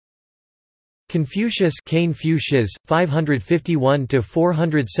Confucius (Confucius,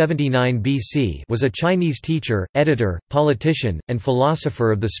 551–479 BC) was a Chinese teacher, editor, politician, and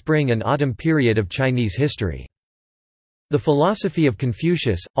philosopher of the spring and autumn period of Chinese history. The philosophy of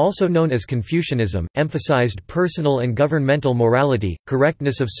Confucius, also known as Confucianism, emphasized personal and governmental morality,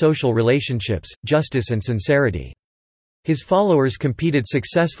 correctness of social relationships, justice and sincerity. His followers competed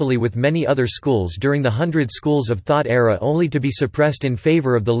successfully with many other schools during the Hundred Schools of Thought era, only to be suppressed in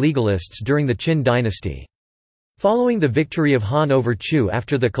favor of the legalists during the Qin dynasty. Following the victory of Han over Chu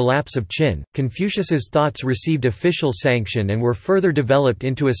after the collapse of Qin, Confucius's thoughts received official sanction and were further developed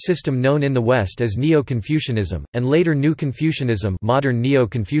into a system known in the West as Neo-Confucianism, and later New Confucianism, modern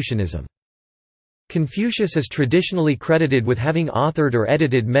Neo-Confucianism. Confucius is traditionally credited with having authored or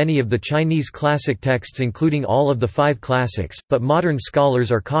edited many of the Chinese classic texts, including all of the five classics, but modern scholars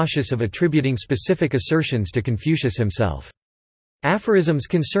are cautious of attributing specific assertions to Confucius himself. Aphorisms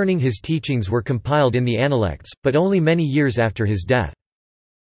concerning his teachings were compiled in the Analects, but only many years after his death.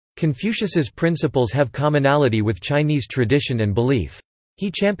 Confucius's principles have commonality with Chinese tradition and belief. He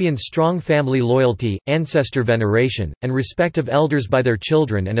championed strong family loyalty, ancestor veneration, and respect of elders by their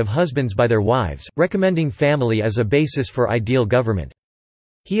children and of husbands by their wives, recommending family as a basis for ideal government.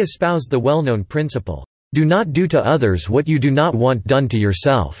 He espoused the well-known principle, "Do not do to others what you do not want done to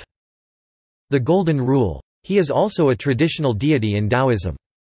yourself." The Golden Rule. He is also a traditional deity in Taoism.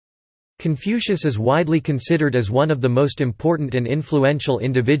 Confucius is widely considered as one of the most important and influential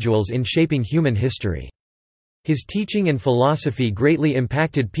individuals in shaping human history. His teaching and philosophy greatly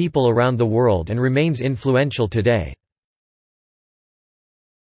impacted people around the world and remains influential today.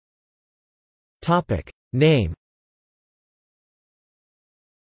 Name.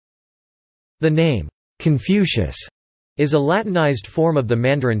 The name, Confucius, is a Latinized form of the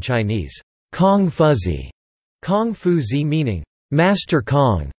Mandarin Chinese, Kong Fuzzy, Kong Fu Zi, meaning, Master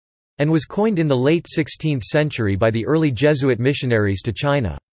Kong, and was coined in the late 16th century by the early Jesuit missionaries to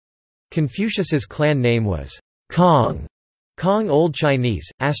China. Confucius's clan name was Kong, Kong Old Chinese,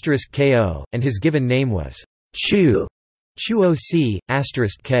 *ko, and his given name was Chu,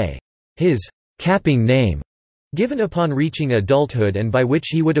 Chuoc*k. His capping name, given upon reaching adulthood and by which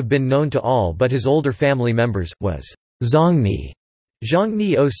he would have been known to all but his older family members, was Zongni,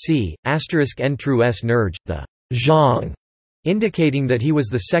 Zhongni Oc, *n*s nerj, the Zhang, indicating that he was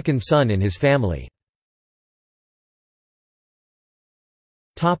the second son in his family.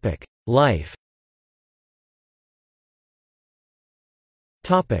 Life.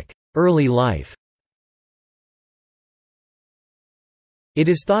 Early life. It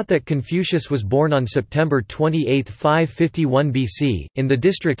is thought that Confucius was born on September 28, 551 BC, in the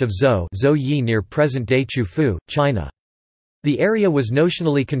district of Zhou near present-day Qufu, China. The area was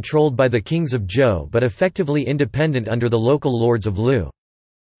notionally controlled by the kings of Zhou but effectively independent under the local lords of Lu.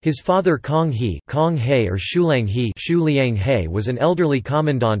 His father Kong He or Shulang He was an elderly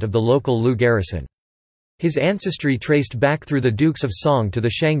commandant of the local Lu garrison. His ancestry traced back through the Dukes of Song to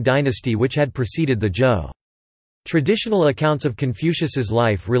the Shang dynasty which had preceded the Zhou. Traditional accounts of Confucius's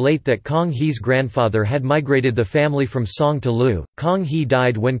life relate that Kong He's grandfather had migrated the family from Song to Lu. Kong He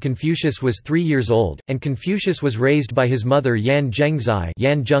died when Confucius was 3 years old, and Confucius was raised by his mother Yan Zhengzai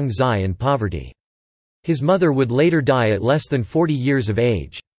in poverty. His mother would later die at less than 40 years of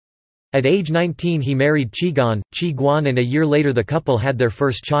age. At age 19 he married Qi Guan, and a year later the couple had their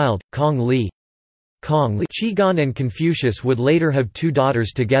first child, Kong Li. Qi and Confucius would later have 2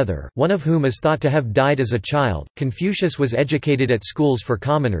 daughters together, one of whom is thought to have died as a child. Confucius was educated at schools for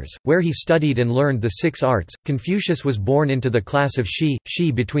commoners, where he studied and learned the 6 arts. Confucius was born into the class of Shi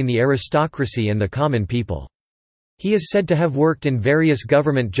between the aristocracy and the common people. He is said to have worked in various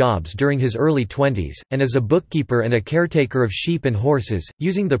government jobs during his early 20s, and as a bookkeeper and a caretaker of sheep and horses,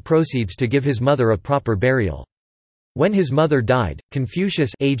 using the proceeds to give his mother a proper burial. When his mother died, Confucius,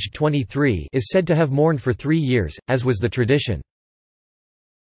 aged 23, is said to have mourned for 3 years, as was the tradition.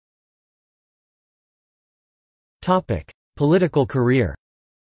 Political career.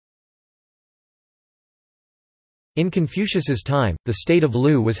 In Confucius's time, the state of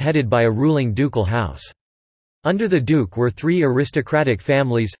Lu was headed by a ruling ducal house. Under the duke were 3 aristocratic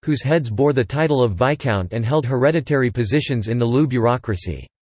families, whose heads bore the title of viscount and held hereditary positions in the Lu bureaucracy.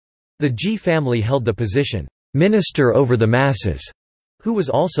 The Ji family held the position Minister over the Masses, who was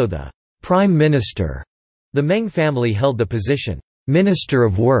also the Prime Minister. The Meng family held the position Minister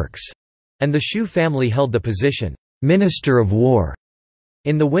of Works, and the Shu family held the position Minister of War.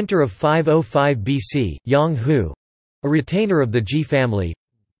 In the winter of 505 BC, Yang Hu, a retainer of the Ji family,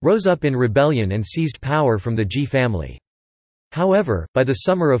 rose up in rebellion and seized power from the Ji family. However, by the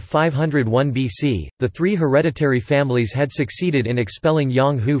summer of 501 BC, the 3 hereditary families had succeeded in expelling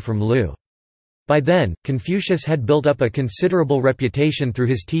Yang Hu from Lu. By then, Confucius had built up a considerable reputation through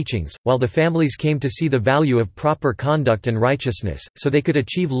his teachings, while the families came to see the value of proper conduct and righteousness, so they could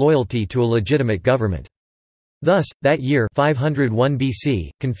achieve loyalty to a legitimate government. Thus, that year 501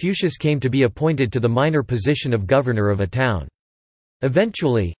 BC, Confucius came to be appointed to the minor position of governor of a town.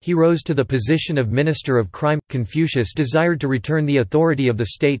 Eventually, he rose to the position of minister of crime. Confucius desired to return the authority of the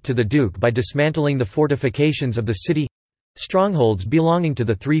state to the duke by dismantling the fortifications of the city—strongholds belonging to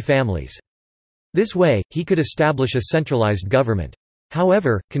the three families. This way, he could establish a centralized government.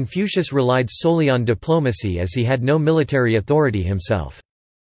 However, Confucius relied solely on diplomacy as he had no military authority himself.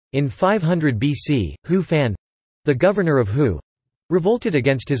 In 500 BC, Hu Fan—the governor of Hu—revolted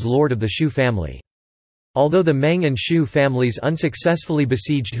against his lord of the Shu family. Although the Meng and Shu families unsuccessfully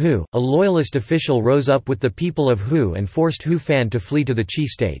besieged Hu, a loyalist official rose up with the people of Hu and forced Hu Fan to flee to the Qi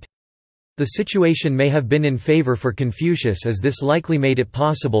state. The situation may have been in favor for Confucius, as this likely made it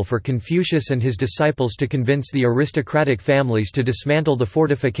possible for Confucius and his disciples to convince the aristocratic families to dismantle the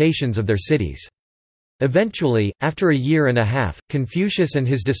fortifications of their cities. Eventually, after a year and a half, Confucius and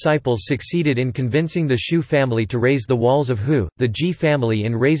his disciples succeeded in convincing the Shu family to raise the walls of Hu, the Ji family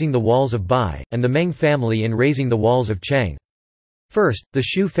in raising the walls of Bai, and the Meng family in raising the walls of Cheng. First, the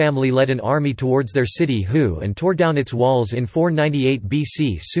Shu family led an army towards their city Hu and tore down its walls in 498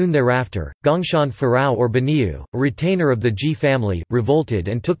 BC. Soon thereafter, Gongshan Pharaoh or Baniu, a retainer of the Ji family, revolted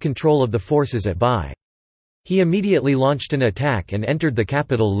and took control of the forces at Bai. He immediately launched an attack and entered the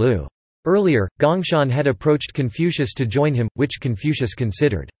capital Lu. Earlier, Gongshan had approached Confucius to join him, which Confucius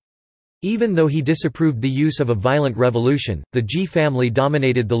considered. Even though he disapproved the use of a violent revolution, the Ji family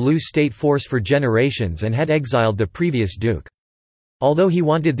dominated the Lu state force for generations and had exiled the previous duke. Although he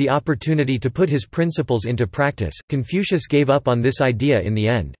wanted the opportunity to put his principles into practice, Confucius gave up on this idea in the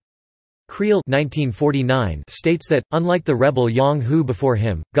end. Creel 1949 states that, unlike the rebel Yang Hu before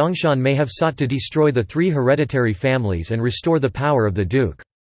him, Gongshan may have sought to destroy the three hereditary families and restore the power of the duke.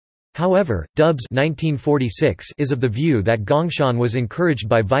 However, Dubs 1946 is of the view that Gongshan was encouraged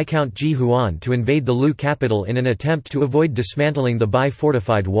by Viscount Ji Huan to invade the Lu capital in an attempt to avoid dismantling the Bai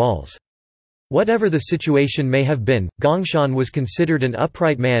fortified walls. Whatever the situation may have been, Gongshan was considered an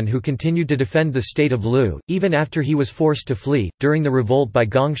upright man who continued to defend the state of Lu, even after he was forced to flee. During the revolt by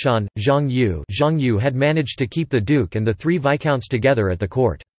Gongshan, Zhang Yu had managed to keep the duke and the three viscounts together at the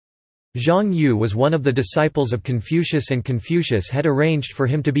court. Zhang Yu was one of the disciples of Confucius, and Confucius had arranged for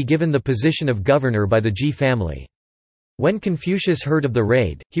him to be given the position of governor by the Ji family. When Confucius heard of the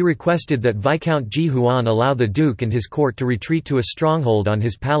raid, he requested that Viscount Ji Huan allow the duke and his court to retreat to a stronghold on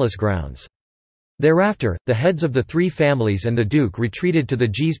his palace grounds. Thereafter, the heads of the three families and the duke retreated to the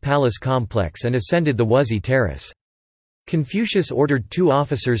Ji's palace complex and ascended the Wuzi terrace. Confucius ordered 2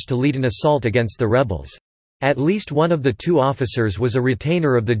 officers to lead an assault against the rebels. At least one of the 2 officers was a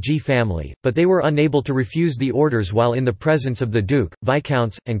retainer of the Ji family, but they were unable to refuse the orders while in the presence of the duke,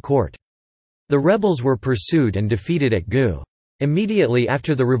 viscounts, and court. The rebels were pursued and defeated at Gu. Immediately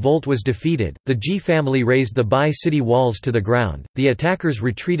after the revolt was defeated, the Ji family razed the Bai city walls to the ground. The attackers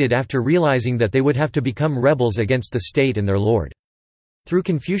retreated after realizing that they would have to become rebels against the state and their lord. Through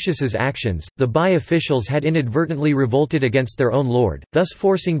Confucius's actions, the Bai officials had inadvertently revolted against their own lord, thus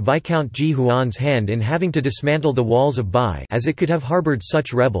forcing Viscount Ji Huan's hand in having to dismantle the walls of Bai, as it could have harbored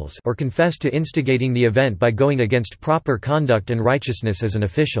such rebels, or confessed to instigating the event by going against proper conduct and righteousness as an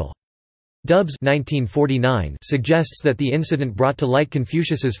official. Dubs 1949 suggests that the incident brought to light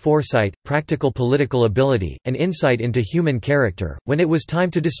Confucius's foresight, practical political ability, and insight into human character. When it was time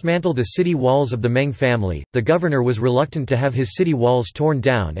to dismantle the city walls of the Meng family, the governor was reluctant to have his city walls torn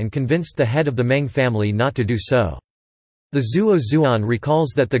down and convinced the head of the Meng family not to do so. The Zuo Zuan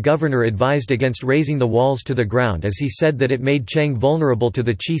recalls that the governor advised against razing the walls to the ground as he said that it made Cheng vulnerable to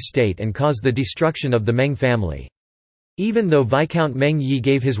the Qi state and caused the destruction of the Meng family. Even though Viscount Meng Yi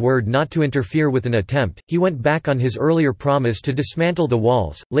gave his word not to interfere with an attempt, he went back on his earlier promise to dismantle the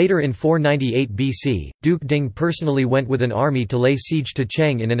walls. Later in 498 BC, Duke Ding personally went with an army to lay siege to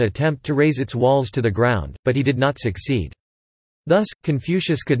Cheng in an attempt to raze its walls to the ground, but he did not succeed. Thus,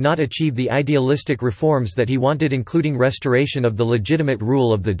 Confucius could not achieve the idealistic reforms that he wanted, including restoration of the legitimate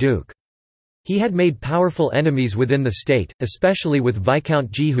rule of the duke. He had made powerful enemies within the state, especially with Viscount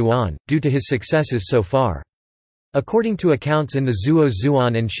Ji Huan, due to his successes so far. According to accounts in the Zuo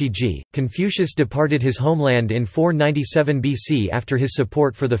Zuan and Shiji, Confucius departed his homeland in 497 BC after his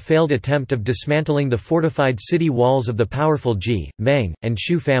support for the failed attempt of dismantling the fortified city walls of the powerful Ji, Meng, and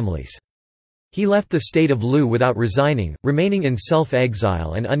Shu families. He left the state of Lu without resigning, remaining in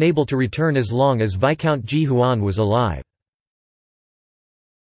self-exile and unable to return as long as Viscount Ji Huan was alive.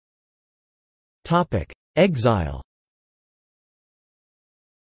 Exile.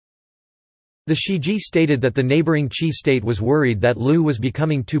 The Shiji stated that the neighboring Qi state was worried that Lu was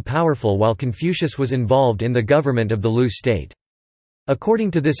becoming too powerful while Confucius was involved in the government of the Lu state.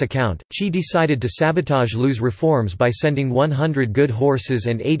 According to this account, Qi decided to sabotage Lu's reforms by sending 100 good horses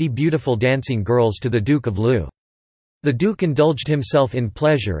and 80 beautiful dancing girls to the Duke of Lu. The Duke indulged himself in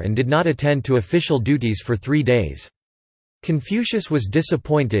pleasure and did not attend to official duties for 3 days. Confucius was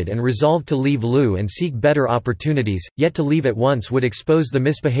disappointed and resolved to leave Lu and seek better opportunities, yet to leave at once would expose the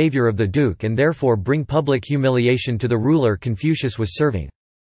misbehavior of the Duke and therefore bring public humiliation to the ruler Confucius was serving.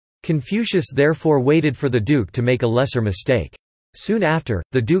 Confucius therefore waited for the Duke to make a lesser mistake. Soon after,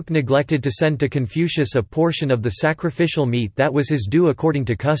 the Duke neglected to send to Confucius a portion of the sacrificial meat that was his due according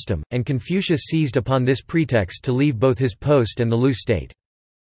to custom, and Confucius seized upon this pretext to leave both his post and the Lu state.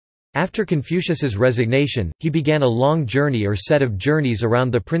 After Confucius's resignation, he began a long journey or set of journeys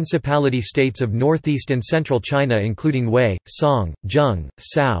around the principality states of northeast and central China including Wei, Song, Zheng,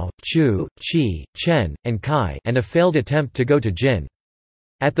 Cao, Chu, Qi, Chen, and Kai, and a failed attempt to go to Jin.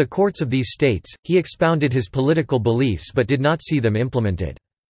 At the courts of these states, he expounded his political beliefs but did not see them implemented.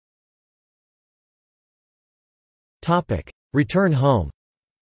 Return home.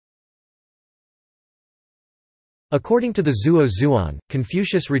 According to the Zuo Zhuan,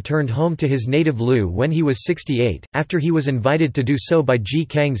 Confucius returned home to his native Lu when he was 68, after he was invited to do so by Ji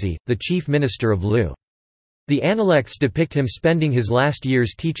Kangxi, the chief minister of Lu. The Analects depict him spending his last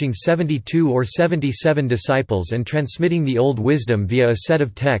years teaching 72 or 77 disciples and transmitting the old wisdom via a set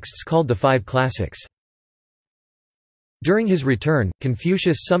of texts called the Five Classics. During his return,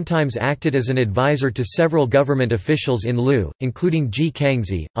 Confucius sometimes acted as an advisor to several government officials in Lu, including Ji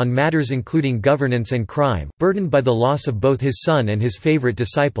Kangxi, on matters including governance and crime. Burdened by the loss of both his son and his favorite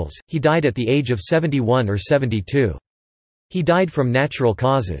disciples, he died at the age of 71 or 72. He died from natural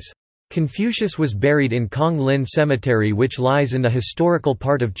causes. Confucius was buried in Konglin Cemetery, which lies in the historical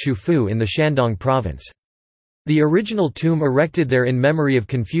part of Chufu in the Shandong province. The original tomb erected there in memory of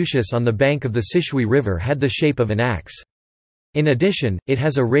Confucius on the bank of the Sishui River had the shape of an axe. In addition, it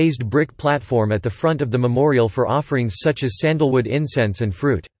has a raised brick platform at the front of the memorial for offerings such as sandalwood incense and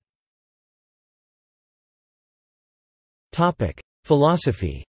fruit.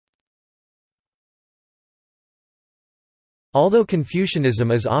 Philosophy. Although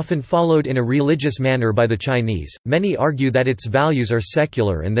Confucianism is often followed in a religious manner by the Chinese, many argue that its values are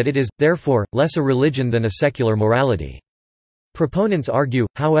secular and that it is, therefore, less a religion than a secular morality. Proponents argue,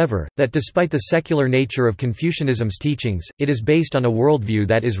 however, that despite the secular nature of Confucianism's teachings, it is based on a worldview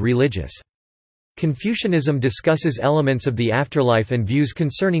that is religious. Confucianism discusses elements of the afterlife and views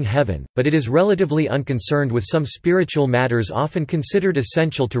concerning heaven, but it is relatively unconcerned with some spiritual matters often considered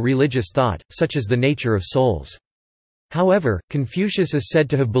essential to religious thought, such as the nature of souls. However, Confucius is said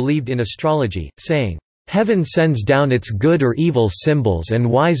to have believed in astrology, saying, "Heaven sends down its good or evil symbols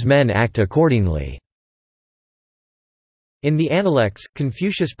and wise men act accordingly." In the Analects,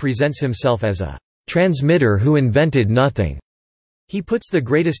 Confucius presents himself as a transmitter who invented nothing. He puts the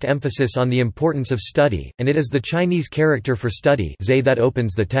greatest emphasis on the importance of study, and it is the Chinese character for study that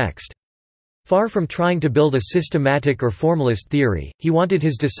opens the text. Far from trying to build a systematic or formalist theory, he wanted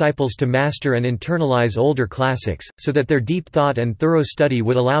his disciples to master and internalize older classics, so that their deep thought and thorough study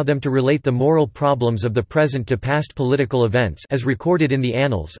would allow them to relate the moral problems of the present to past political events as recorded in the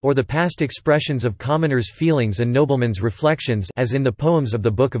annals, or the past expressions of commoners' feelings and noblemen's reflections as in the poems of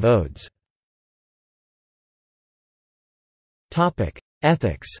the Book of Odes.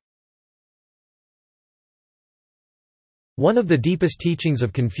 Ethics. One of the deepest teachings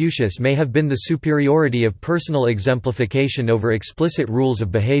of Confucius may have been the superiority of personal exemplification over explicit rules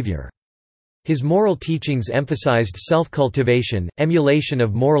of behavior. His moral teachings emphasized self-cultivation, emulation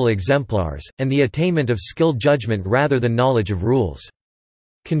of moral exemplars, and the attainment of skilled judgment rather than knowledge of rules.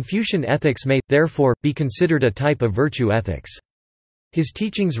 Confucian ethics may, therefore, be considered a type of virtue ethics. His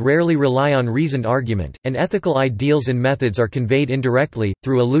teachings rarely rely on reasoned argument, and ethical ideals and methods are conveyed indirectly,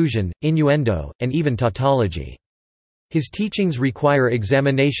 through allusion, innuendo, and even tautology. His teachings require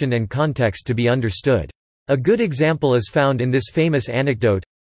examination and context to be understood. A good example is found in this famous anecdote: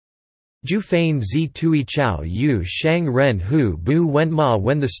 Zhu fein zi tui chao yu shang ren hu bu wen ma.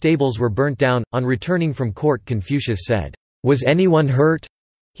 When the stables were burnt down, on returning from court Confucius said, "Was anyone hurt?"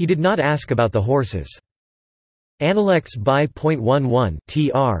 He did not ask about the horses. Analects by.11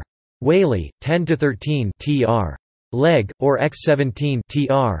 tr. Whaley, 10–13 tr. Leg, or x17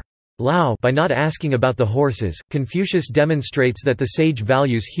 tr. Lao. By not asking about the horses, Confucius demonstrates that the sage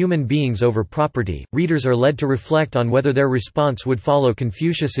values human beings over property. Readers are led to reflect on whether their response would follow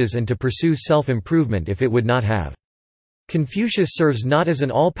Confucius's and to pursue self-improvement if it would not have. Confucius serves not as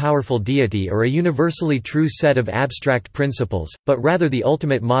an all-powerful deity or a universally true set of abstract principles, but rather the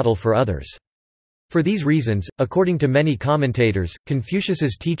ultimate model for others. For these reasons, according to many commentators,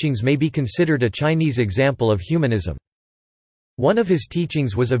 Confucius's teachings may be considered a Chinese example of humanism. One of his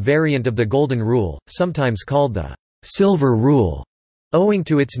teachings was a variant of the Golden Rule, sometimes called the Silver Rule, owing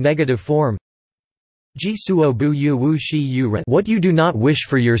to its negative form. Ji suo bu yu wu shi yu ren. What you do not wish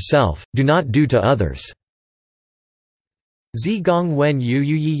for yourself, do not do to others. Zi gong wen yu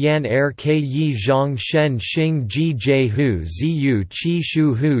yu yi yan er ke yi zhang shen xing ji jie hu zi yu qi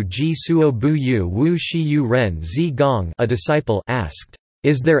shu hu ji suo bu yu wu shi yu ren. Zi gong, a disciple, asked,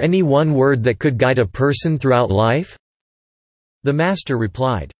 "Is there any one word that could guide a person throughout life?" The master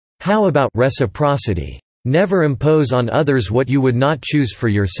replied, "How about reciprocity? Never impose on others what you would not choose for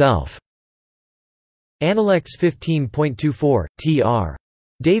yourself." Analects 15.24, tr.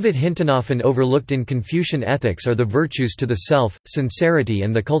 David Hinton. Often overlooked in Confucian ethics are the virtues to the self, sincerity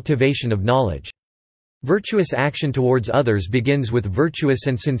and the cultivation of knowledge. Virtuous action towards others begins with virtuous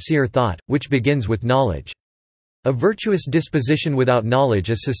and sincere thought, which begins with knowledge. A virtuous disposition without knowledge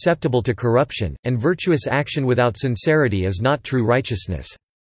is susceptible to corruption, and virtuous action without sincerity is not true righteousness.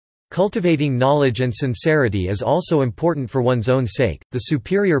 Cultivating knowledge and sincerity is also important for one's own sake. The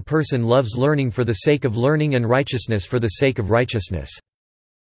superior person loves learning for the sake of learning and righteousness for the sake of righteousness.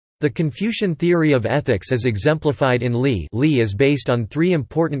 The Confucian theory of ethics is exemplified in Li. Li is based on three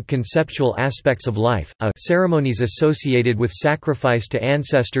important conceptual aspects of life: a. Ceremonies associated with sacrifice to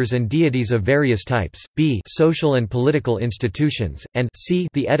ancestors and deities of various types, b. Social and political institutions, and c.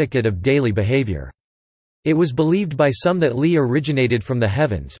 The etiquette of daily behavior. It was believed by some that Li originated from the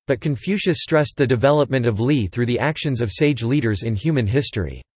heavens, but Confucius stressed the development of Li through the actions of sage leaders in human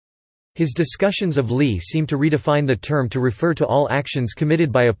history. His discussions of Li seem to redefine the term to refer to all actions committed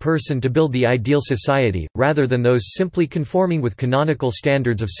by a person to build the ideal society, rather than those simply conforming with canonical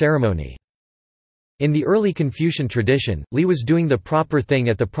standards of ceremony. In the early Confucian tradition, Li was doing the proper thing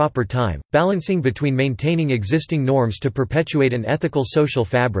at the proper time, balancing between maintaining existing norms to perpetuate an ethical social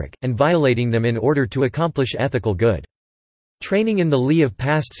fabric, and violating them in order to accomplish ethical good. Training in the Li of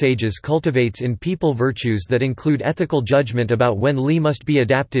past sages cultivates in people virtues that include ethical judgment about when Li must be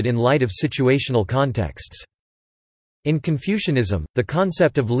adapted in light of situational contexts. In Confucianism, the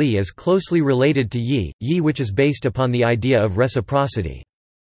concept of Li is closely related to Yi, which is based upon the idea of reciprocity.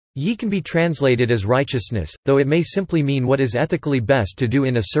 Yi can be translated as righteousness, though it may simply mean what is ethically best to do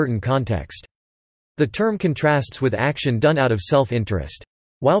in a certain context. The term contrasts with action done out of self-interest.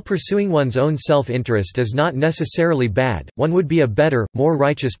 While pursuing one's own self-interest is not necessarily bad, one would be a better, more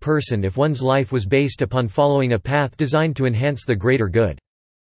righteous person if one's life was based upon following a path designed to enhance the greater good.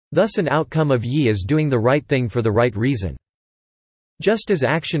 Thus an outcome of Yi is doing the right thing for the right reason. Just as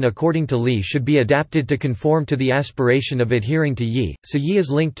action according to Li should be adapted to conform to the aspiration of adhering to Yi, so Yi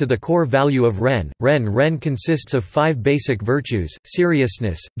is linked to the core value of Ren. Ren consists of 5 basic virtues: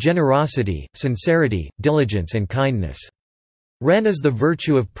 seriousness, generosity, sincerity, diligence and kindness. Ren is the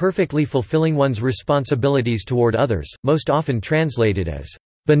virtue of perfectly fulfilling one's responsibilities toward others, most often translated as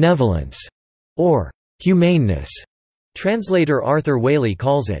benevolence or humaneness. Translator Arthur Waley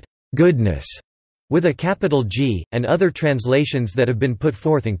calls it goodness with a capital G, and other translations that have been put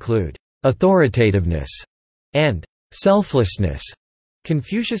forth include authoritativeness and selflessness.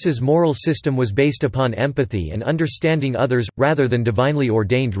 Confucius's moral system was based upon empathy and understanding others, rather than divinely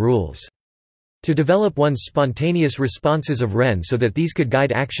ordained rules. To develop one's spontaneous responses of Ren so that these could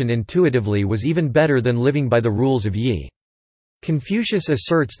guide action intuitively was even better than living by the rules of Yi. Confucius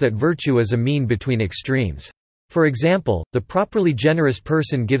asserts that virtue is a mean between extremes. For example, the properly generous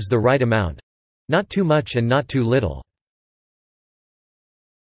person gives the right amount, not too much and not too little.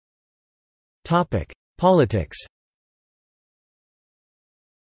 Politics.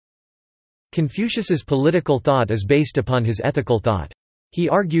 Confucius's political thought is based upon his ethical thought. He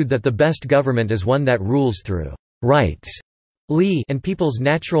argued that the best government is one that rules through rights, Li, and people's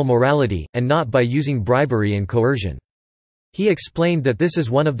natural morality, and not by using bribery and coercion. He explained that this is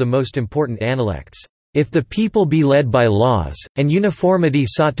one of the most important analects. If the people be led by laws, and uniformity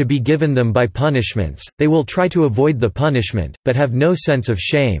sought to be given them by punishments, they will try to avoid the punishment, but have no sense of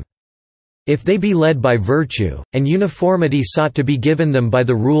shame. If they be led by virtue, and uniformity sought to be given them by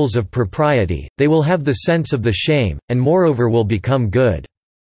the rules of propriety, they will have the sense of the shame, and moreover will become good."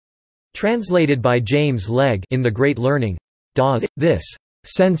 Translated by James Legge in The Great Learning, this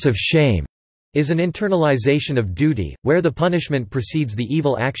sense of shame is an internalization of duty, where the punishment precedes the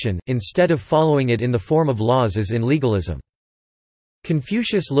evil action, instead of following it in the form of laws as in legalism.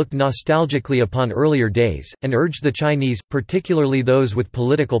 Confucius looked nostalgically upon earlier days, and urged the Chinese, particularly those with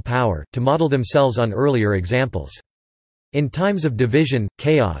political power, to model themselves on earlier examples. In times of division,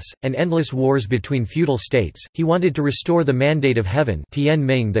 chaos, and endless wars between feudal states, he wanted to restore the mandate of heaven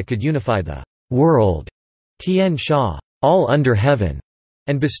Tianming that could unify the world, Tian Sha, all under heaven,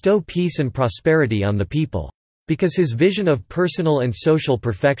 and bestow peace and prosperity on the people. Because his vision of personal and social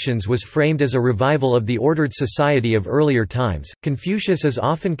perfections was framed as a revival of the ordered society of earlier times, Confucius is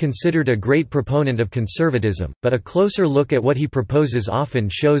often considered a great proponent of conservatism, but a closer look at what he proposes often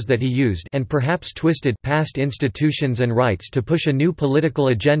shows that he used and perhaps twisted past institutions and rites to push a new political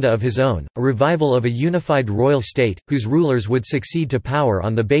agenda of his own, a revival of a unified royal state, whose rulers would succeed to power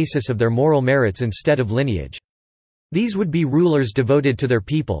on the basis of their moral merits instead of lineage. These would be rulers devoted to their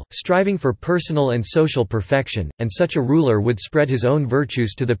people, striving for personal and social perfection, and such a ruler would spread his own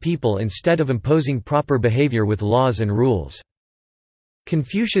virtues to the people instead of imposing proper behavior with laws and rules.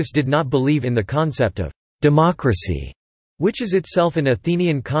 Confucius did not believe in the concept of democracy, which is itself an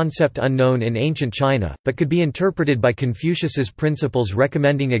Athenian concept unknown in ancient China, but could be interpreted by Confucius's principles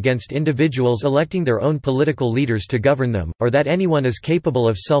recommending against individuals electing their own political leaders to govern them, or that anyone is capable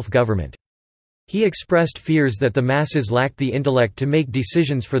of self-government. He expressed fears that the masses lacked the intellect to make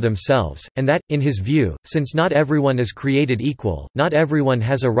decisions for themselves, and that, in his view, since not everyone is created equal, not everyone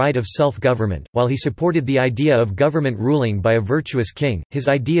has a right of self-government. While he supported the idea of government ruling by a virtuous king, his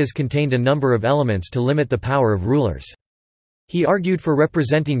ideas contained a number of elements to limit the power of rulers. He argued for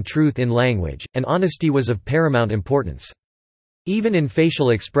representing truth in language, and honesty was of paramount importance. Even in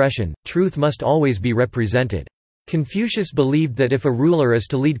facial expression, truth must always be represented. Confucius believed that if a ruler is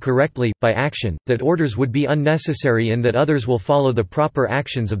to lead correctly, by action, that orders would be unnecessary and that others will follow the proper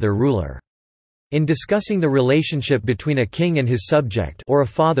actions of their ruler. In discussing the relationship between a king and his subject or a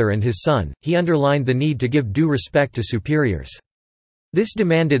father and his son, he underlined the need to give due respect to superiors. This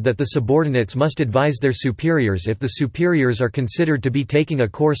demanded that the subordinates must advise their superiors if the superiors are considered to be taking a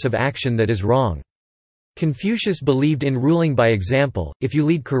course of action that is wrong. Confucius believed in ruling by example. If you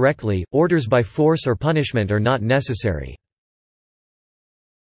lead correctly, orders by force or punishment are not necessary.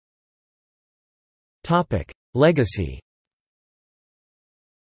 Legacy.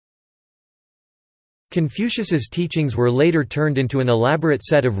 Confucius's teachings were later turned into an elaborate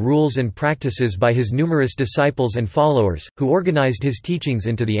set of rules and practices by his numerous disciples and followers, who organized his teachings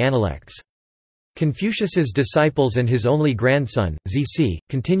into the Analects. Confucius's disciples and his only grandson, Zisi,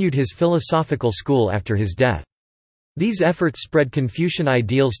 continued his philosophical school after his death. These efforts spread Confucian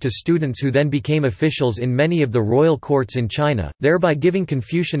ideals to students who then became officials in many of the royal courts in China, thereby giving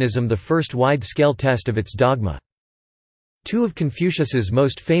Confucianism the first wide-scale test of its dogma. Two of Confucius's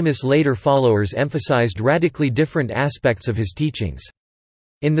most famous later followers emphasized radically different aspects of his teachings.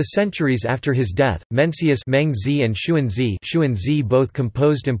 In the centuries after his death, Mencius Mengzi and Xuanzi both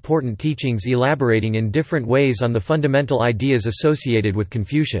composed important teachings elaborating in different ways on the fundamental ideas associated with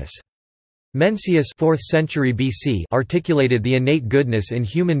Confucius. Mencius 4th century BC articulated the innate goodness in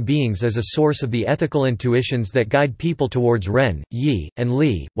human beings as a source of the ethical intuitions that guide people towards Ren, Yi, and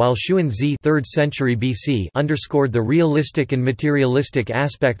Li, while Xuanzi 3rd century BC underscored the realistic and materialistic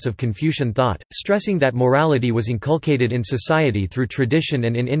aspects of Confucian thought, stressing that morality was inculcated in society through tradition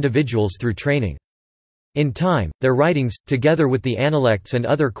and in individuals through training. In time, their writings, together with the Analects and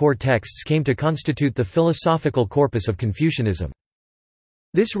other core texts, came to constitute the philosophical corpus of Confucianism.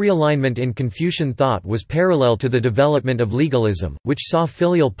 This realignment in Confucian thought was parallel to the development of legalism, which saw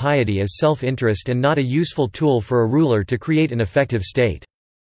filial piety as self-interest and not a useful tool for a ruler to create an effective state.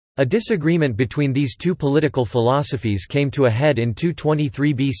 A disagreement between these two political philosophies came to a head in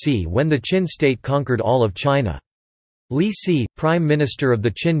 223 BC when the Qin state conquered all of China. Li Si, prime minister of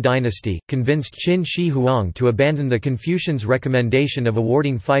the Qin dynasty, convinced Qin Shi Huang to abandon the Confucians' recommendation of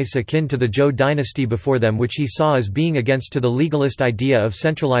awarding fiefs akin to the Zhou dynasty before them, which he saw as being against the legalist idea of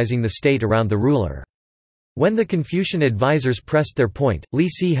centralizing the state around the ruler. When the Confucian advisors pressed their point, Li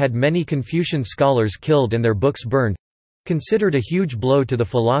Si had many Confucian scholars killed and their books burned—considered a huge blow to the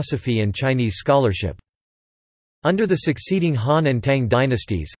philosophy and Chinese scholarship. Under the succeeding Han and Tang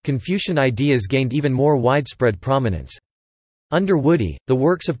dynasties, Confucian ideas gained even more widespread prominence. Under Wudi, the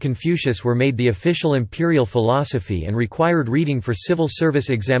works of Confucius were made the official imperial philosophy and required reading for civil service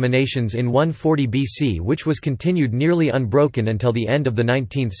examinations in 140 BC, which was continued nearly unbroken until the end of the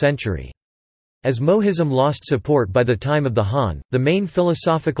 19th century. As Mohism lost support by the time of the Han, the main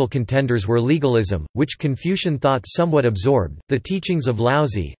philosophical contenders were legalism, which Confucian thought somewhat absorbed, the teachings of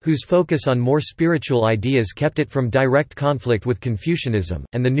Laozi, whose focus on more spiritual ideas kept it from direct conflict with Confucianism,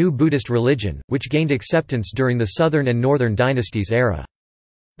 and the new Buddhist religion, which gained acceptance during the Southern and Northern dynasties era.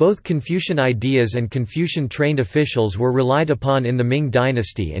 Both Confucian ideas and Confucian-trained officials were relied upon in the Ming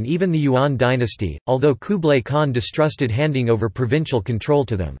dynasty and even the Yuan dynasty, although Kublai Khan distrusted handing over provincial control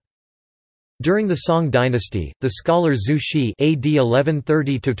to them. During the Song dynasty, the scholar Zhu Xi (AD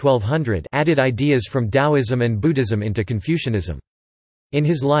 1130–1200) added ideas from Taoism and Buddhism into Confucianism. In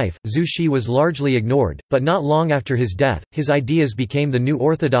his life, Zhu Xi was largely ignored, but not long after his death, his ideas became the new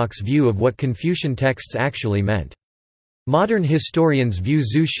orthodox view of what Confucian texts actually meant. Modern historians view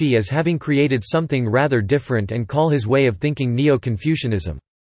Zhu Xi as having created something rather different and call his way of thinking Neo-Confucianism.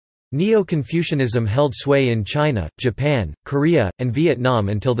 Neo-Confucianism held sway in China, Japan, Korea, and Vietnam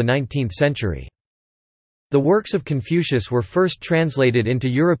until the 19th century. The works of Confucius were first translated into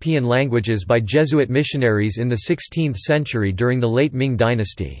European languages by Jesuit missionaries in the 16th century during the late Ming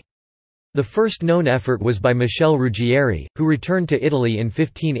dynasty. The first known effort was by Michel Ruggieri, who returned to Italy in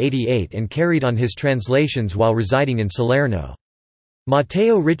 1588 and carried on his translations while residing in Salerno.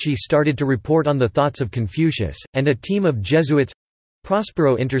 Matteo Ricci started to report on the thoughts of Confucius, and a team of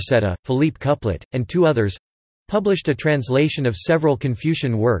Jesuits—Prospero Intersetta, Philippe Couplet, and two others—published a translation of several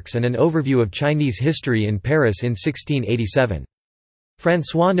Confucian works and an overview of Chinese history in Paris in 1687.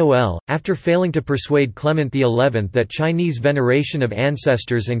 François Noël, after failing to persuade Clement XI that Chinese veneration of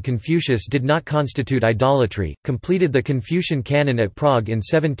ancestors and Confucius did not constitute idolatry, completed the Confucian canon at Prague in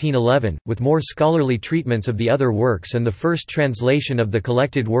 1711, with more scholarly treatments of the other works and the first translation of the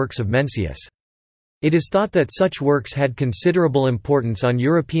collected works of Mencius. It is thought that such works had considerable importance on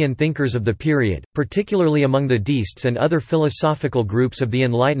European thinkers of the period, particularly among the deists and other philosophical groups of the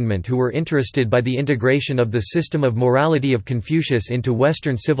Enlightenment who were interested by the integration of the system of morality of Confucius into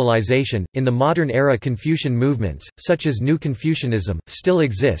Western civilization. In the modern era, Confucian movements, such as New Confucianism, still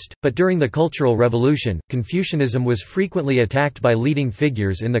exist, but during the Cultural Revolution, Confucianism was frequently attacked by leading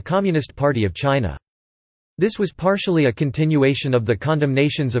figures in the Communist Party of China. This was partially a continuation of the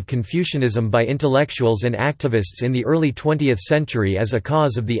condemnations of Confucianism by intellectuals and activists in the early 20th century as a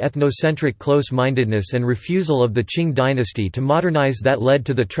cause of the ethnocentric close-mindedness and refusal of the Qing dynasty to modernize that led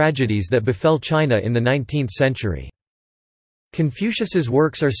to the tragedies that befell China in the 19th century. Confucius's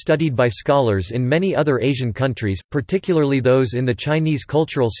works are studied by scholars in many other Asian countries, particularly those in the Chinese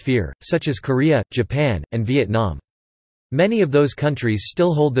cultural sphere, such as Korea, Japan, and Vietnam. Many of those countries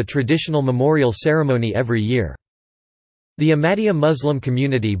still hold the traditional memorial ceremony every year. The Ahmadiyya Muslim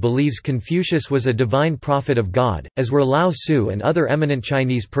community believes Confucius was a divine prophet of God, as were Lao Tzu and other eminent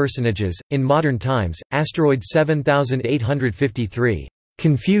Chinese personages. In modern times, asteroid 7853,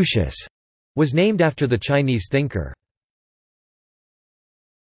 Confucius, was named after the Chinese thinker.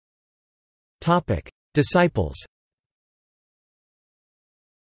 Topic: Disciples.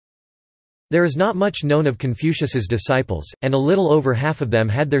 There is not much known of Confucius's disciples, and a little over half of them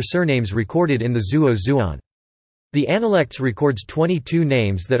had their surnames recorded in the Zuo Zuan. The Analects records 22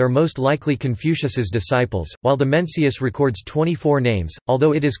 names that are most likely Confucius's disciples, while the Mencius records 24 names,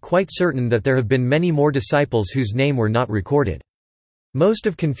 although it is quite certain that there have been many more disciples whose name were not recorded. Most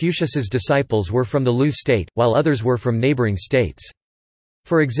of Confucius's disciples were from the Lu state, while others were from neighboring states.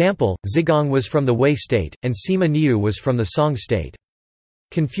 For example, Zigong was from the Wei state, and Sima Niu was from the Song state.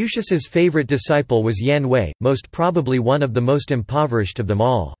 Confucius's favorite disciple was Yan Wei, most probably one of the most impoverished of them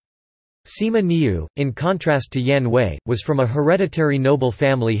all. Sima Niu, in contrast to Yan Wei, was from a hereditary noble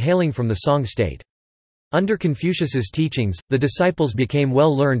family hailing from the Song state. Under Confucius's teachings, the disciples became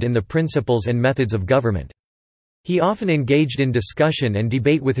well learned in the principles and methods of government. He often engaged in discussion and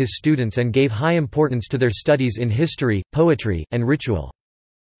debate with his students and gave high importance to their studies in history, poetry, and ritual.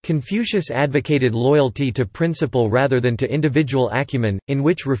 Confucius advocated loyalty to principle rather than to individual acumen, in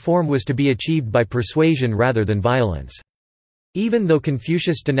which reform was to be achieved by persuasion rather than violence. Even though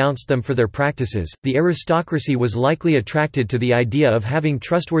Confucius denounced them for their practices, the aristocracy was likely attracted to the idea of having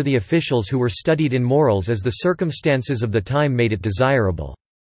trustworthy officials who were studied in morals as the circumstances of the time made it desirable.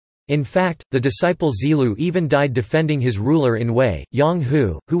 In fact, the disciple Zilu even died defending his ruler in Wei. Yang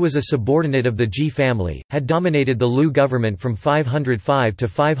Hu, who was a subordinate of the Ji family, had dominated the Lu government from 505 to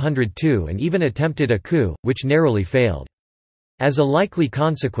 502 and even attempted a coup, which narrowly failed. As a likely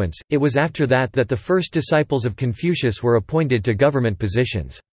consequence, it was after that that the first disciples of Confucius were appointed to government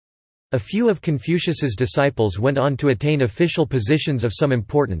positions. A few of Confucius's disciples went on to attain official positions of some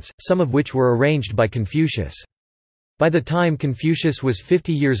importance, some of which were arranged by Confucius. By the time Confucius was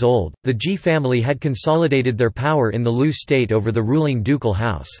 50 years old, the Ji family had consolidated their power in the Lu state over the ruling ducal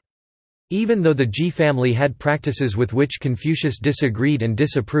house. Even though the Ji family had practices with which Confucius disagreed and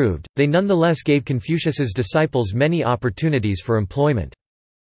disapproved, they nonetheless gave Confucius's disciples many opportunities for employment.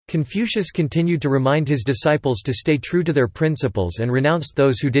 Confucius continued to remind his disciples to stay true to their principles and renounced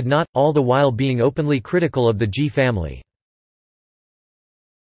those who did not, all the while being openly critical of the Ji family.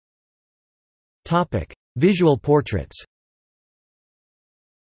 Visual portraits.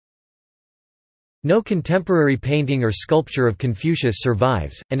 No contemporary painting or sculpture of Confucius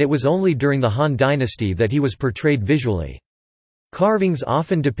survives, and it was only during the Han Dynasty that he was portrayed visually. Carvings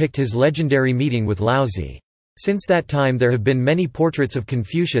often depict his legendary meeting with Laozi. Since that time there have been many portraits of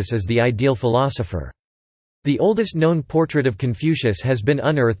Confucius as the ideal philosopher. The oldest known portrait of Confucius has been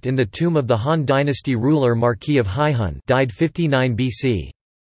unearthed in the tomb of the Han Dynasty ruler Marquis of Haihun, died 59 BC.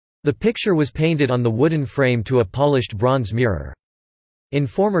 The picture was painted on the wooden frame to a polished bronze mirror. In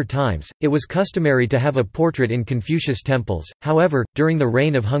former times, it was customary to have a portrait in Confucius temples, however, during the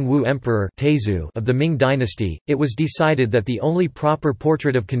reign of Hongwu Emperor of the Ming dynasty, it was decided that the only proper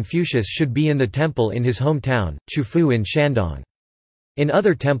portrait of Confucius should be in the temple in his hometown, Chufu in Shandong. In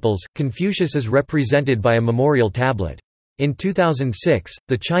other temples, Confucius is represented by a memorial tablet. In 2006,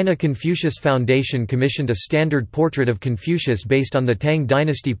 the China Confucius Foundation commissioned a standard portrait of Confucius based on the Tang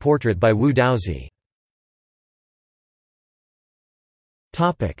dynasty portrait by Wu Daozi.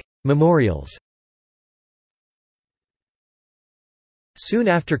 Memorials. Soon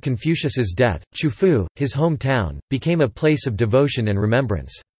after Confucius's death, Chufu, his hometown, became a place of devotion and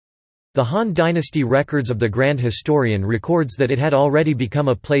remembrance. The Han Dynasty records of the Grand Historian records that it had already become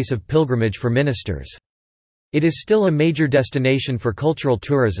a place of pilgrimage for ministers. It is still a major destination for cultural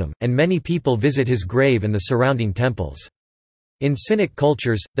tourism, and many people visit his grave and the surrounding temples. In Sinic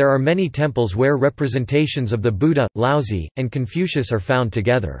cultures, there are many temples where representations of the Buddha, Laozi, and Confucius are found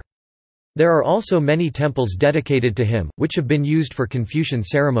together. There are also many temples dedicated to him, which have been used for Confucian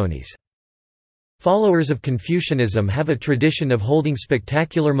ceremonies. Followers of Confucianism have a tradition of holding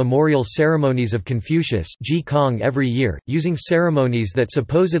spectacular memorial ceremonies of Confucius every year, using ceremonies that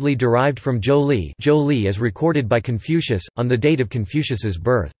supposedly derived from Zhou Li as recorded by Confucius, on the date of Confucius's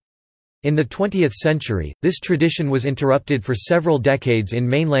birth. In the 20th century, this tradition was interrupted for several decades in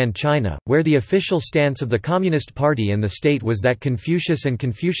mainland China, where the official stance of the Communist Party and the state was that Confucius and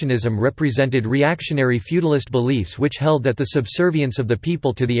Confucianism represented reactionary feudalist beliefs which held that the subservience of the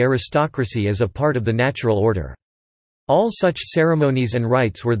people to the aristocracy is a part of the natural order. All such ceremonies and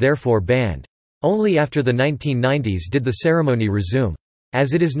rites were therefore banned. Only after the 1990s did the ceremony resume.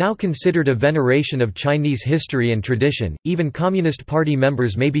 As it is now considered a veneration of Chinese history and tradition, even Communist Party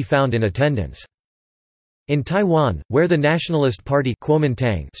members may be found in attendance. In Taiwan, where the Nationalist Party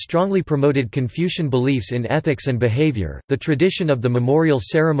Kuomintang strongly promoted Confucian beliefs in ethics and behavior, the tradition of the memorial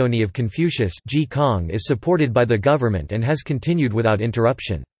ceremony of Confucius is supported by the government and has continued without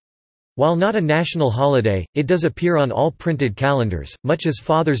interruption. While not a national holiday, it does appear on all printed calendars, much as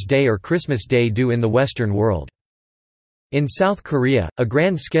Father's Day or Christmas Day do in the Western world. In South Korea, a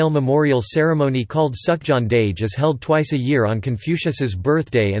grand-scale memorial ceremony called Sukjeondae is held twice a year on Confucius's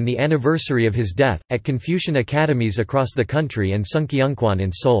birthday and the anniversary of his death, at Confucian academies across the country and Sungkyunkwan in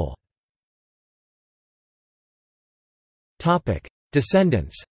Seoul.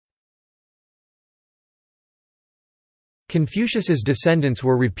 Descendants. Confucius's descendants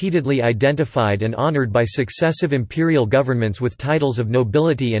were repeatedly identified and honored by successive imperial governments with titles of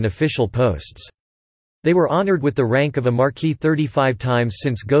nobility and official posts. They were honored with the rank of a marquis 35 times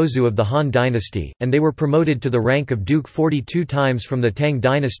since Gozu of the Han dynasty, and they were promoted to the rank of duke 42 times from the Tang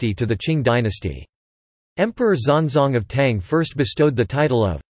dynasty to the Qing dynasty. Emperor Xuanzong of Tang first bestowed the title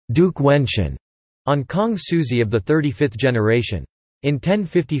of Duke Wenshan on Kong Suzi of the 35th generation. In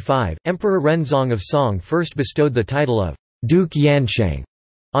 1055, Emperor Renzong of Song first bestowed the title of Duke Yansheng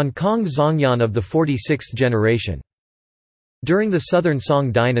on Kong Zongyan of the 46th generation. During the Southern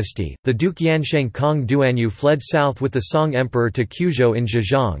Song dynasty, the Duke Yansheng Kong Duanyu fled south with the Song Emperor to Quzhou in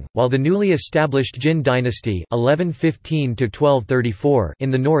Zhejiang, while the newly established Jin dynasty (1115–1234)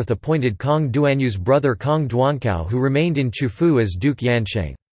 in the north appointed Kong Duanyu's brother Kong Duankao, who remained in Chufu as Duke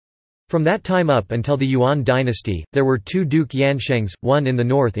Yansheng. From that time up until the Yuan dynasty, there were two Duke Yanshengs, one in the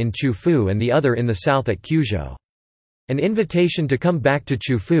north in Chufu and the other in the south at Quzhou. An invitation to come back to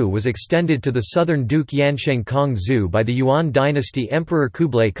Chufu was extended to the southern Duke Yansheng Kong Zu by the Yuan dynasty Emperor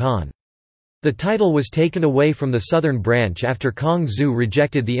Kublai Khan. The title was taken away from the southern branch after Kong Zu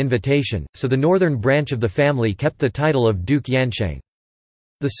rejected the invitation, so the northern branch of the family kept the title of Duke Yansheng.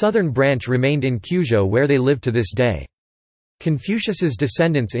 The southern branch remained in Quzhou, where they live to this day. Confucius's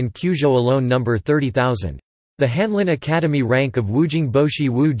descendants in Quzhou alone number 30,000. The Hanlin Academy rank of Wujing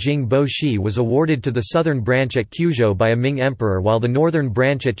Boshi was awarded to the southern branch at Quzhou by a Ming emperor, while the northern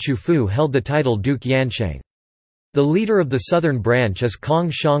branch at Chufu held the title Duke Yansheng. The leader of the southern branch is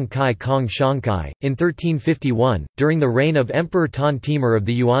Kong Shangkai Kong Shangkai. In 1351, during the reign of Emperor Tan Timur of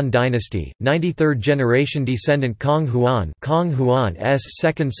the Yuan dynasty, 93rd generation descendant Kong Huan's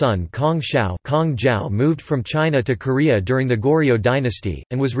second son Kong Zhao moved from China to Korea during the Goryeo dynasty,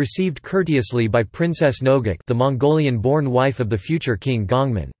 and was received courteously by Princess Noguk, the Mongolian-born wife of the future king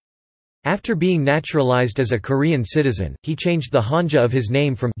Gongmin. After being naturalized as a Korean citizen, he changed the hanja of his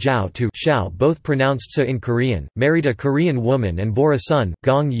name from Zhao to Xiao, both pronounced so in Korean, married a Korean woman and bore a son,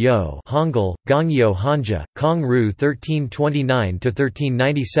 Gong Yo Hangul, Gongyo Hanja, Kong Ru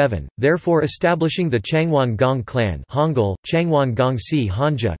 1329–1397, therefore establishing the Changwon Gong clan Hangul, Changwon Gongsi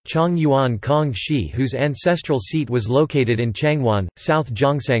Hanja, Chongyuan Kong Shi, whose ancestral seat was located in Changwon, South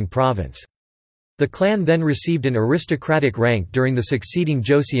Gyeongsang Province. The clan then received an aristocratic rank during the succeeding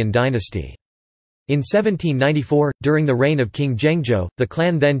Joseon dynasty. In 1794, during the reign of King Zhengzhou, the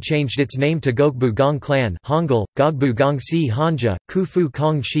clan then changed its name to Gokbu Gong clan Hangul, Gogbu Gongsi Hanja, Kufu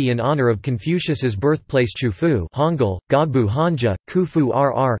Kong Shi in honor of Confucius's birthplace Chufu Hangul, Gogbu Hanja, Kufu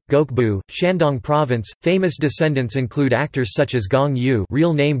RR, Gokbu, Shandong Province. Famous descendants include actors such as Gong Yu,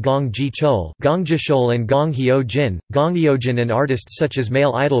 real name Gong Ji Chol, Gong Jishol and Gong Hyo Jin, Gong Yeojin, and artists such as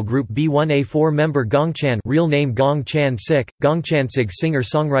male idol group B1A4 member Gong Chan, real name Gong Chan Sik, Gong Chansig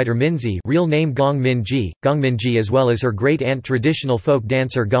singer-songwriter Minzi, real name Gong Minji, as well as her great-aunt traditional folk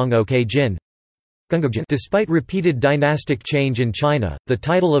dancer Gong Ok Jin. Despite repeated dynastic change in China, the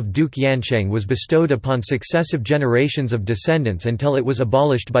title of Duke Yansheng was bestowed upon successive generations of descendants until it was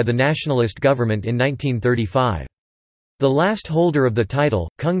abolished by the nationalist government in 1935. The last holder of the title,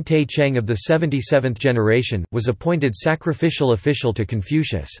 Kung Tae Cheng of the 77th generation, was appointed sacrificial official to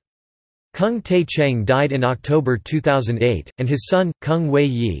Confucius. Kung Tae Cheng died in October 2008, and his son, Kung Wei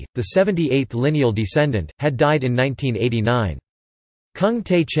Yi, the 78th lineal descendant, had died in 1989. Kung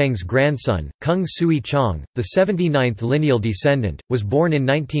Tae Cheng's grandson, Kung Sui Chong, the 79th lineal descendant, was born in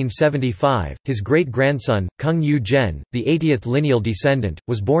 1975. His great-grandson, Kung Yu Zhen, the 80th lineal descendant,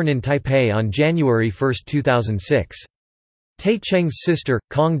 was born in Taipei on January 1, 2006. Tae Cheng's sister,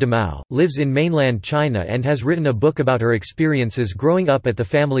 Kong Damao, lives in mainland China and has written a book about her experiences growing up at the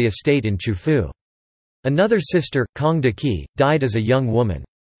family estate in Chufu. Another sister, Kong Daqi, died as a young woman.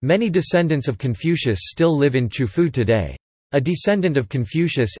 Many descendants of Confucius still live in Chufu today. A descendant of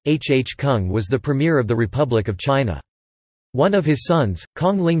Confucius, H. Kung, was the premier of the Republic of China. One of his sons,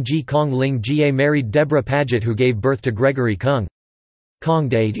 Kong Ling-Jie married Deborah Paget, who gave birth to Gregory Kung.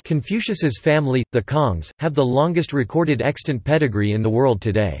 Confucius's family, the Kongs, have the longest recorded extant pedigree in the world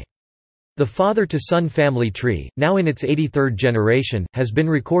today. The father-to-son family tree, now in its 83rd generation, has been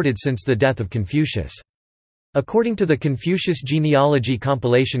recorded since the death of Confucius. According to the Confucius Genealogy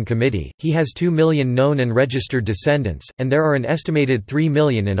Compilation Committee, he has 2 million known and registered descendants, and there are an estimated 3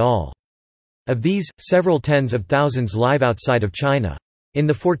 million in all. Of these, several tens of thousands live outside of China. In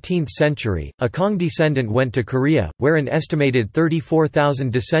the 14th century, a Kong descendant went to Korea, where an estimated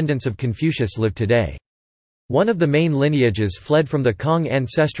 34,000 descendants of Confucius live today. One of the main lineages fled from the Kong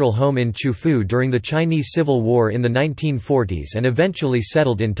ancestral home in Chufu during the Chinese Civil War in the 1940s and eventually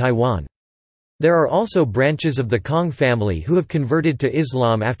settled in Taiwan. There are also branches of the Kong family who have converted to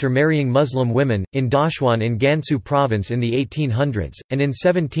Islam after marrying Muslim women, in Dashuan in Gansu Province in the 1800s, and in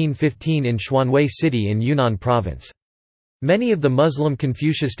 1715 in Xuanwei City in Yunnan Province. Many of the Muslim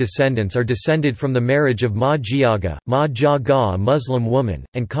Confucius descendants are descended from the marriage of Ma Jiaga, Ma Jia Ga, a Muslim woman,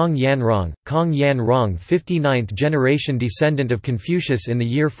 and Kong Yanrong, 59th generation descendant of Confucius in the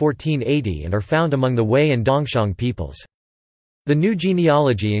year 1480, and are found among the Wei and Dongxiang peoples. The new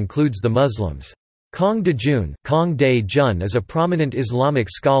genealogy includes the Muslims. Kong Dejun, Kong De Jun is a prominent Islamic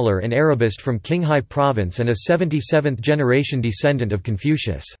scholar and Arabist from Qinghai Province and a 77th generation descendant of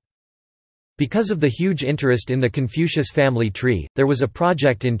Confucius. Because of the huge interest in the Confucius family tree, there was a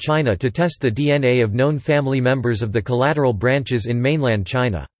project in China to test the DNA of known family members of the collateral branches in mainland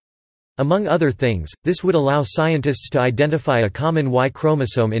China. Among other things, this would allow scientists to identify a common Y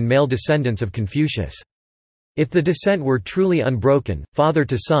chromosome in male descendants of Confucius. If the descent were truly unbroken, father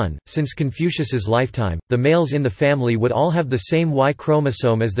to son, since Confucius's lifetime, the males in the family would all have the same Y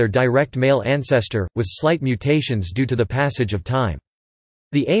chromosome as their direct male ancestor, with slight mutations due to the passage of time.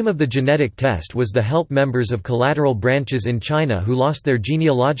 The aim of the genetic test was to help members of collateral branches in China who lost their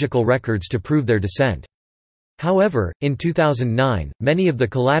genealogical records to prove their descent. However, in 2009, many of the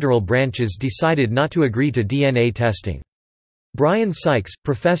collateral branches decided not to agree to DNA testing. Brian Sykes,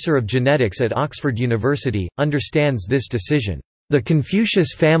 professor of genetics at Oxford University, understands this decision. "The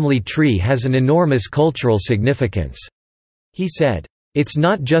Confucius family tree has an enormous cultural significance," he said. "It's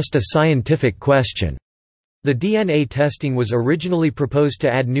not just a scientific question." The DNA testing was originally proposed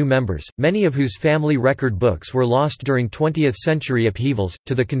to add new members, many of whose family record books were lost during 20th-century upheavals,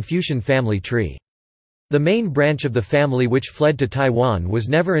 to the Confucian family tree. The main branch of the family which fled to Taiwan was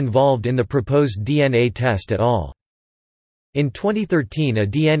never involved in the proposed DNA test at all. In 2013, a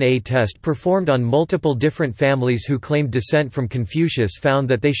DNA test performed on multiple different families who claimed descent from Confucius found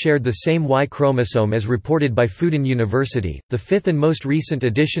that they shared the same Y chromosome as reported by Fudan University. The fifth and most recent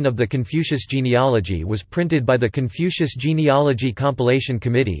edition of the Confucius genealogy was printed by the Confucius Genealogy Compilation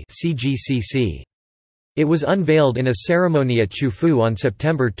Committee (CGCC). It was unveiled in a ceremony at Chufu on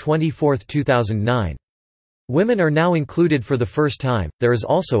September 24, 2009. Women are now included for the first time. There is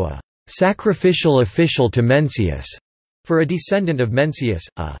also a sacrificial official to Mencius for a descendant of Mencius,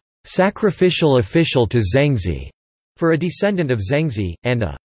 a sacrificial official to Zhengzi for a descendant of Zhengzi, and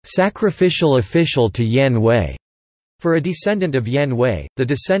a sacrificial official to Yan Wei for a descendant of Yan Wei. The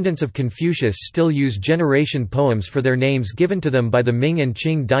descendants of Confucius still use generation poems for their names given to them by the Ming and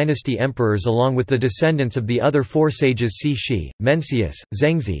Qing dynasty emperors, along with the descendants of the other four sages Cixi, Mencius,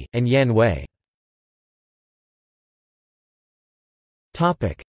 Zhengzi, and Yan Wei.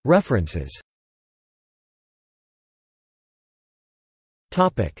 References.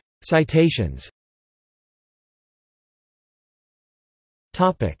 Citations.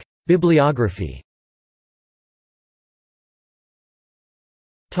 Bibliography.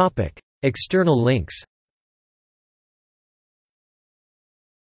 External links.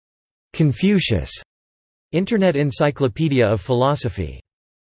 Confucius. Internet Encyclopedia of Philosophy.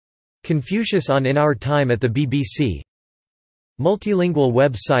 Confucius on In Our Time at the BBC. Multilingual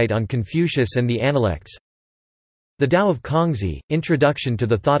web site on Confucius and the Analects. The Tao of Kongzi, Introduction to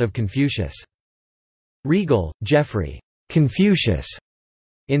the Thought of Confucius. Regal, Geoffrey. Confucius.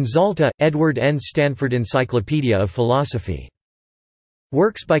 In Zalta, Edward N. Stanford Encyclopedia of Philosophy.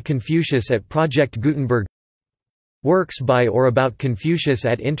 Works by Confucius at Project Gutenberg. Works by or about Confucius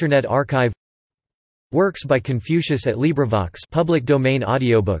at Internet Archive. Works by Confucius at LibriVox, public domain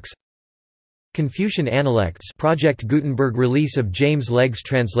audiobooks. Confucian Analects, Project Gutenberg release of James Legg's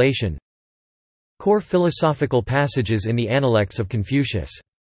translation. Core philosophical passages in the Analects of Confucius.